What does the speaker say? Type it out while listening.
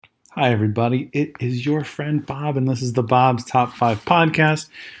Hi, everybody. It is your friend Bob, and this is the Bob's Top 5 podcast,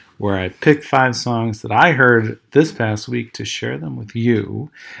 where I pick 5 songs that I heard this past week to share them with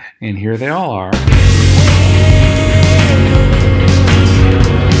you. And here they all are.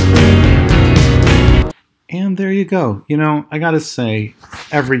 And there you go. You know, I gotta say,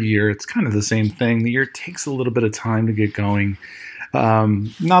 every year it's kind of the same thing. The year takes a little bit of time to get going.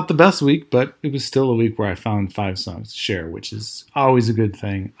 Not the best week, but it was still a week where I found 5 songs to share, which is always a good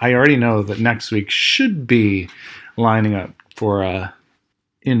thing. I already know that next week should be lining up for a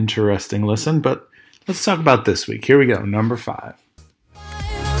interesting listen, but let's talk about this week. Here we go, number 5.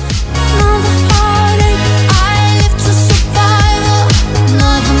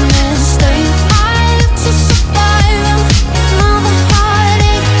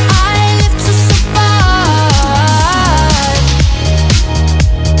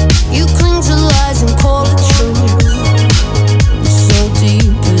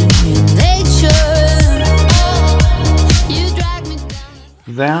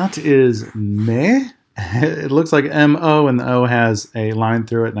 That is Meh. It looks like M-O, and the O has a line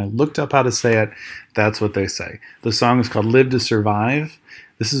through it, and I looked up how to say it. That's what they say. The song is called Live to Survive.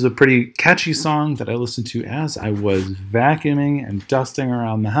 This is a pretty catchy song that I listened to as I was vacuuming and dusting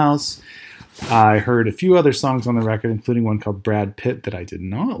around the house. I heard a few other songs on the record, including one called Brad Pitt that I did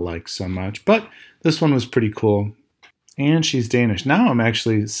not like so much, but this one was pretty cool. And she's Danish. Now I'm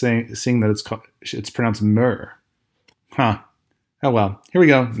actually seeing that it's pronounced Mur. Huh. Oh well, here we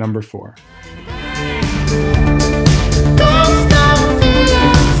go, number 4.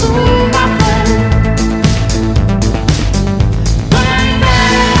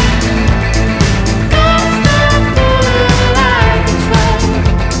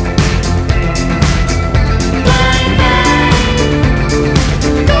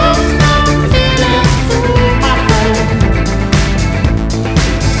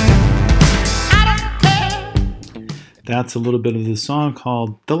 That's a little bit of the song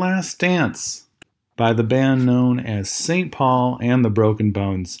called The Last Dance by the band known as St. Paul and the Broken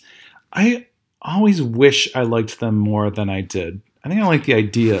Bones. I always wish I liked them more than I did. I think I like the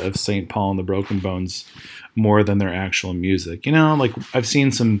idea of St. Paul and the Broken Bones more than their actual music. You know, like I've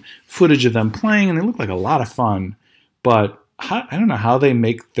seen some footage of them playing and they look like a lot of fun, but I don't know how they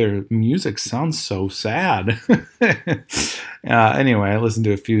make their music sound so sad. Anyway, I listened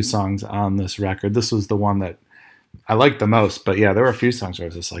to a few songs on this record. This was the one that I liked the most, but yeah, there were a few songs where I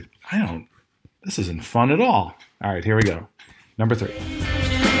was just like, this isn't fun at all. All right, here we go. Number 3.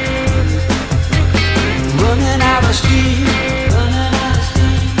 Running out of steam.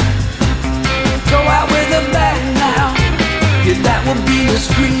 Go out with a bang now. Yeah, that would be a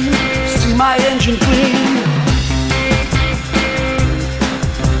scream. See my engine clean.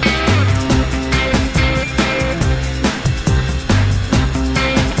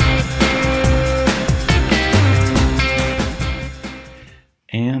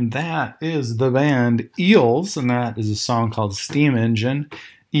 And that is the band Eels, and that is a song called Steam Engine.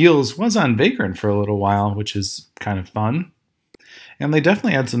 Eels was on Vagrant for a little while, which is kind of fun. And they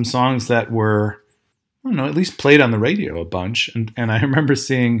definitely had some songs that were, I don't know, at least played on the radio a bunch. And I remember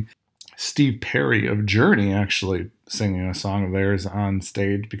seeing Steve Perry of Journey actually singing a song of theirs on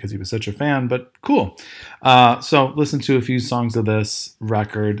stage because he was such a fan, but cool. So listen to a few songs of this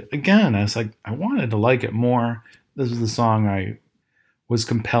record. Again, I was like, I wanted to like it more. This was the song I was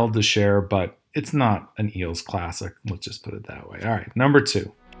compelled to share, but it's not an Eels classic. Let's just put it that way. All right, number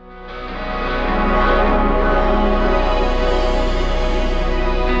 2.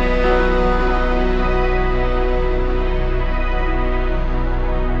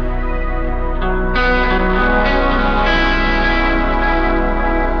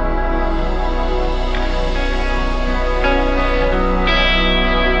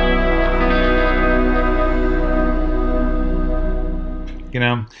 You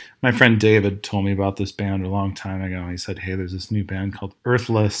know, my friend David told me about this band a long time ago. He said, hey, there's this new band called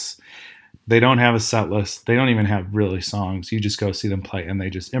Earthless. They don't have a set list. They don't even have really songs. You just go see them play, and they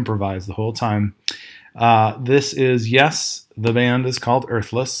just improvise the whole time. This is, yes, the band is called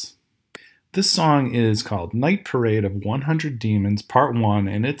Earthless. This song is called Night Parade of 100 Demons, Part 1,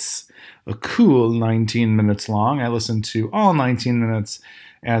 and it's a cool 19 minutes long. I listened to all 19 minutes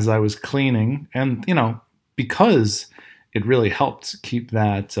as I was cleaning, and, you know, because it really helped keep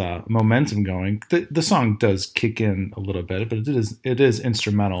that momentum going. The song does kick in a little bit, but it is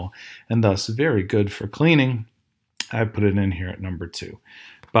instrumental and thus very good for cleaning. I put it in here at number 2.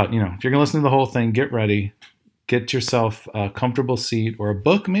 But, you know, if you're going to listen to the whole thing, get ready. Get yourself a comfortable seat or a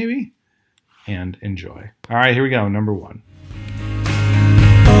book maybe and enjoy. All right, here we go. Number 1.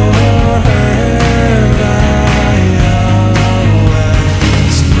 Oh,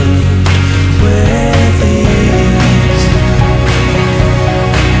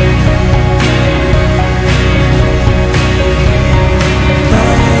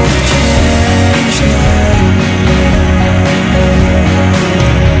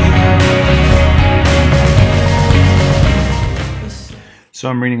 So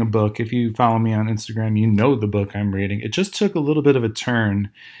I'm reading a book. If you follow me on Instagram, you know the book I'm reading. It just took a little bit of a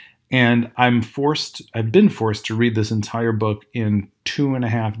turn, and I've been forced to read this entire book in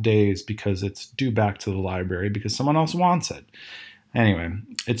 2.5 days because it's due back to the library because someone else wants it. Anyway,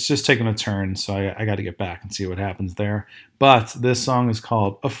 it's just taken a turn, so I got to get back and see what happens there. But this song is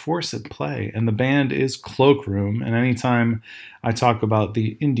called A Force at Play, and the band is Cloakroom. And anytime I talk about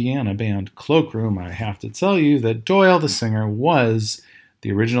the Indiana band Cloakroom, I have to tell you that Doyle, the singer, was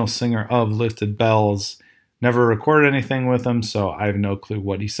the original singer of Lifted Bells. Never recorded anything with him, so I have no clue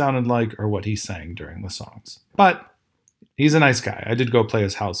what he sounded like or what he sang during the songs. But he's a nice guy. I did go play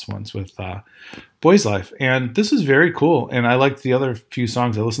his house once with Boys Life, and this is very cool. And I liked the other few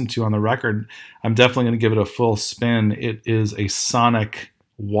songs I listened to on the record. I'm definitely going to give it a full spin. It is a sonic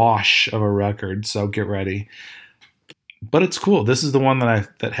wash of a record, so get ready. But it's cool. This is the one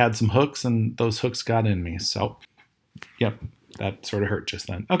that had some hooks, and those hooks got in me. So, yep, that sort of hurt just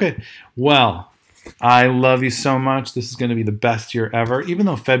then. Okay, well, I love you so much. This is going to be the best year ever, even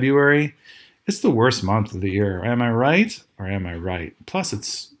though February, it's the worst month of the year. Am I right? Or am I right? Plus,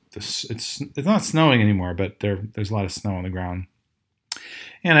 it's not snowing anymore, but there's a lot of snow on the ground.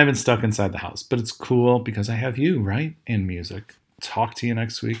 And I've been stuck inside the house. But it's cool because I have you, right? And music. Talk to you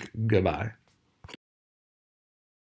next week. Goodbye.